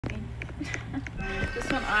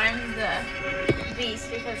Just when I'm the beast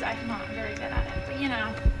because I'm not very good at it. But you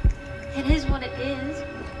know, it is what it is.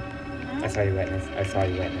 You know? I saw your wetness. I saw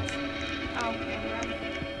your wetness. Oh, okay, right.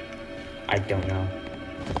 I don't know.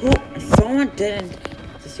 Oh, someone didn't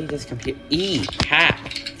to see this computer. Ha!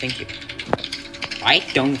 Thank you. I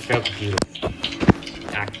don't feel computers.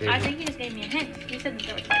 Actually. I think you just gave me a hint. You said that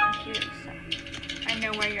there was 5 computers, so I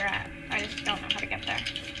know where you're at. I just don't know how to get there.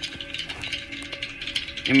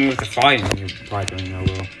 I mean, with the fire, you probably don't know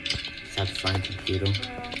well. It's not a flying computer.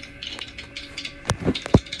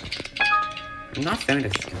 I'm not feeling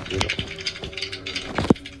this computer.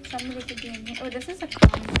 Somebody could be in here. Oh, this is a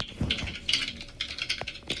common computer.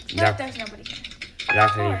 No, there's nobody here.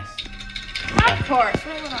 Luckily. Of course.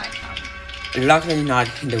 Where would I come? Luckily not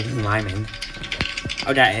in the room I'm in.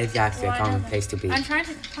 Oh, that is actually a common place to be. I'm trying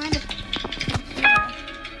to find a computer.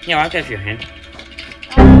 Yeah, I'll give you a hint.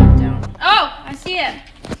 Oh, I don't. Oh, I see it.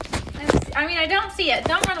 I mean, I don't see it.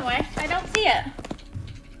 Don't run away. I don't see it.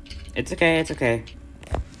 It's okay, it's okay.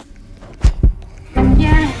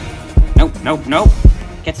 Yeah. Nope, nope, nope.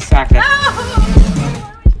 Get the sack. Oh!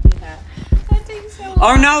 Why would you do that? That takes so long.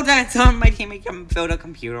 Oh no, that's on my teammate can fill the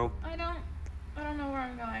computer. I don't know where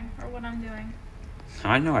I'm going or what I'm doing.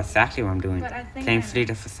 I know exactly what I'm doing. But I think Can't flee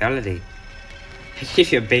the facility. I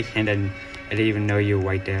give you a big hint and I didn't even know you were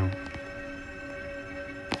right down.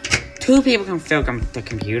 2 people can fill the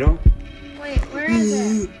computer. Wait, where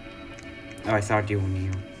is it? Oh, I thought you were me.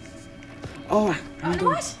 Oh,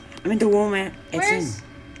 I'm in the room it's Where's? in.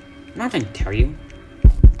 I'm not gonna tell you.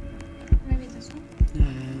 Maybe this one.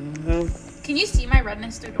 No. Can you see my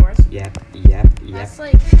redness through doors? Yep. That's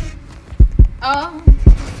like. Oh.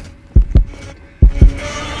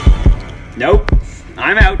 Nope.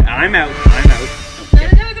 I'm out. Go.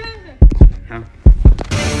 Huh?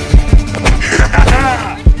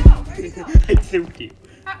 Where'd you go? I took you.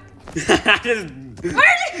 Where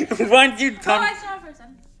did you? Once you Oh, I saw a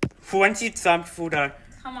person. Once you jumped through the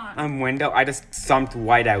Come on. window, I just jumped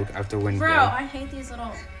right out of the window. Bro, I hate these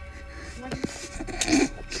little.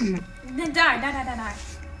 Then die.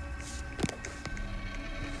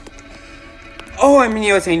 Oh, I mean,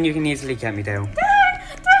 you were saying you can easily get me down.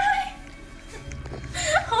 Die.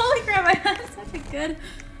 Holy crap! I had such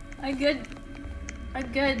a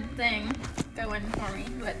good thing going for me,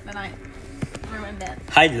 but then I ruined it.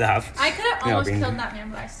 I love. I could have almost killed that man,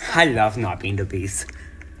 but I suck. I love not being the beast.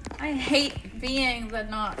 I hate being the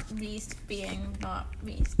not beast, being not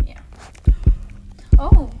beast. Yeah.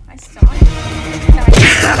 Oh, I saw it.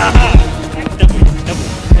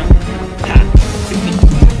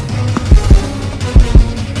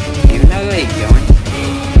 You know where you're going.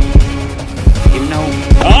 You know.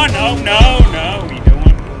 Oh no! You don't want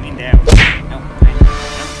to put me down. No.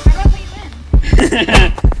 How about put you in?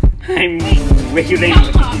 I'm wiggling.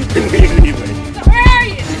 Come on. Where are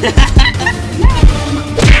you?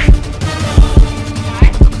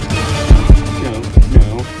 No.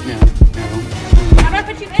 How do I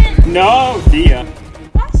put you in? No, see ya.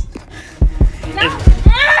 What? No.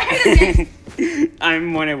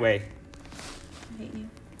 I'm one away. I hate you.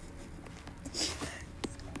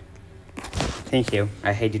 Thank you.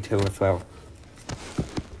 I hate you too as well.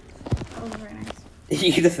 That was very nice.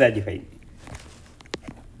 You just said you hate me.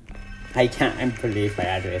 I can't believe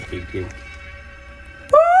I underestimated you.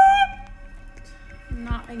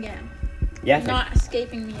 Not again. Yes. Not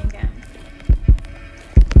escaping me again.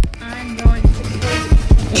 I'm going to do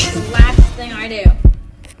the last thing I do.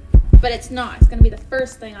 But it's not. It's going to be the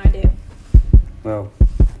first thing I do. Well,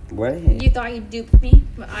 what? You thought you duped me,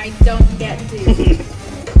 but I don't get duped.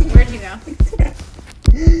 Where'd you go?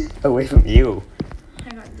 Away from you. I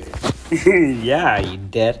got duped. Yeah, you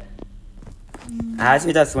did. As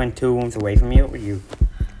we just went 2 rooms away from you,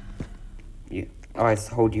 I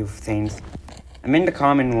told you things. I'm in the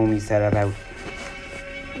common room you said about.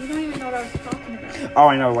 You don't even know what I was talking about. Oh,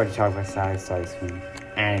 I know what you're talking about. Sorry, screen.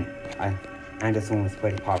 And this one was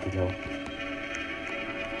pretty popular. It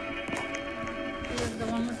was the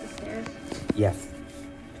one with the stairs. Yes.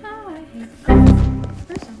 Oh, I hate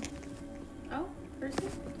person. Oh,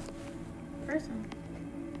 person.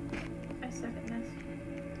 I suck at this.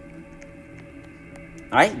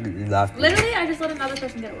 I love you. Literally, I just let another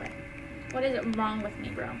person get away. What is wrong with me,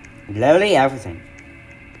 bro? Literally everything.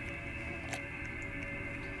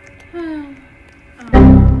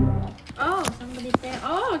 Oh, somebody failed.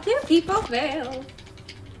 Oh, 2 people failed.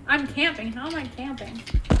 I'm camping. How am I camping?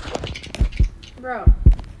 Bro.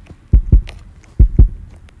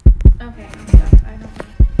 Okay, I'm stuck. I don't know.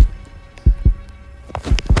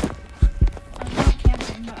 I'm not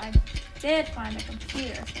camping, but I did find a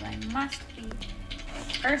computer, so I must be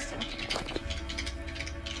person.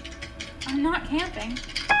 I'm not camping.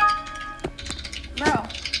 Bro.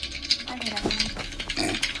 I hate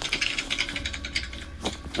everything.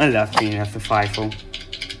 I love being a survival.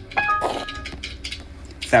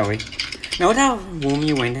 Sorry. Know that room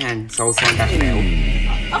you went and saw someone that failed?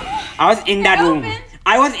 Oh, I was in that room.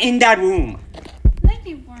 I was in that room. No,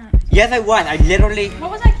 you weren't. Yes, I was. I literally...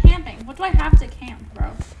 What was I camping? What do I have to camp, bro?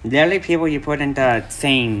 Literally people you put in the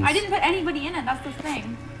same... I didn't put anybody in it. That's the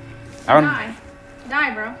thing. Oh. Die.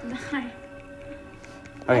 Die, bro. Die.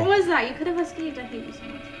 Okay. What was that? You could have escaped. I hate you so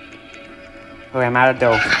much. Okay, I'm out of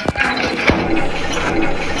dough.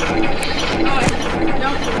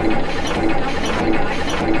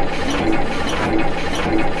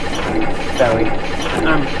 Sorry.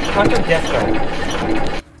 Come to death though.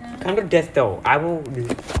 Come to death though. I will... You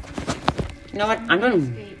know what? I'm gonna...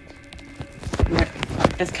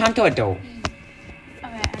 Just come to a door. Okay, I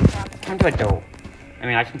dropped it. Come to a door. I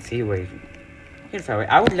mean, I can see where you... Here's sorry.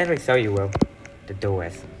 I would literally show you where the door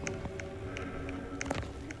is.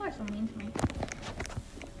 People are so mean to me.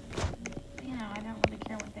 You know, I don't really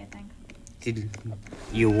care what they think.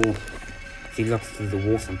 You wolf. She looks through the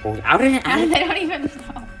wolves and pulls. They don't even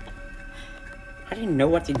know. I didn't know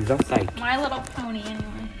what she looks like. My Little Pony,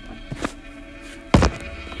 anyway.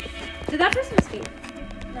 Did that person escape?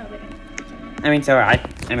 No, they didn't. I mean, so I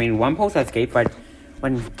mean, one post escaped, but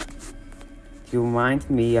when you remind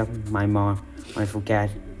me of my mom, when I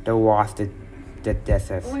forget the lost the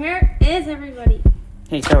desert. Where is everybody?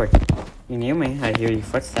 Hey, sorry. You knew me. I hear your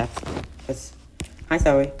footsteps. Just... Hi,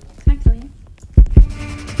 Zoe. Can I kill you?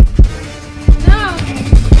 No!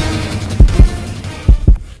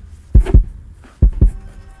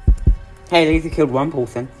 Hey, at least you killed one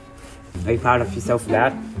person. Are you proud of yourself for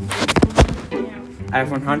that? Yeah. I have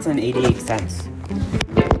 188 cents.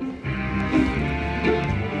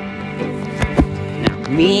 Now,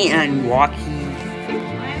 me and Walkie's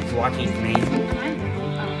main.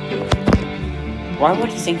 Why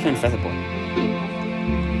would you think you're invisible?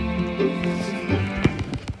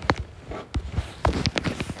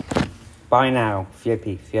 Bye now,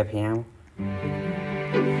 VIP now.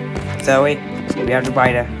 Zoe, we have to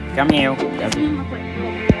buy the... Come here.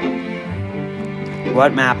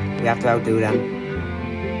 What map? We have to outdo them.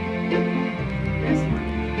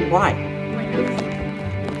 Why?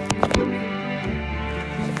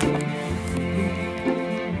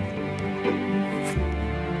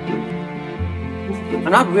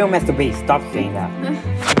 I'm not real Mr. Beast. Stop saying that. Look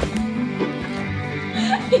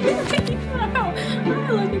at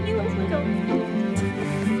me, looks like a...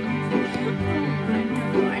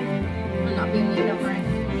 I'm not being mean, don't worry.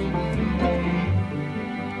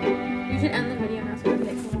 You should end the video now so we can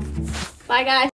get cool. Bye, guys.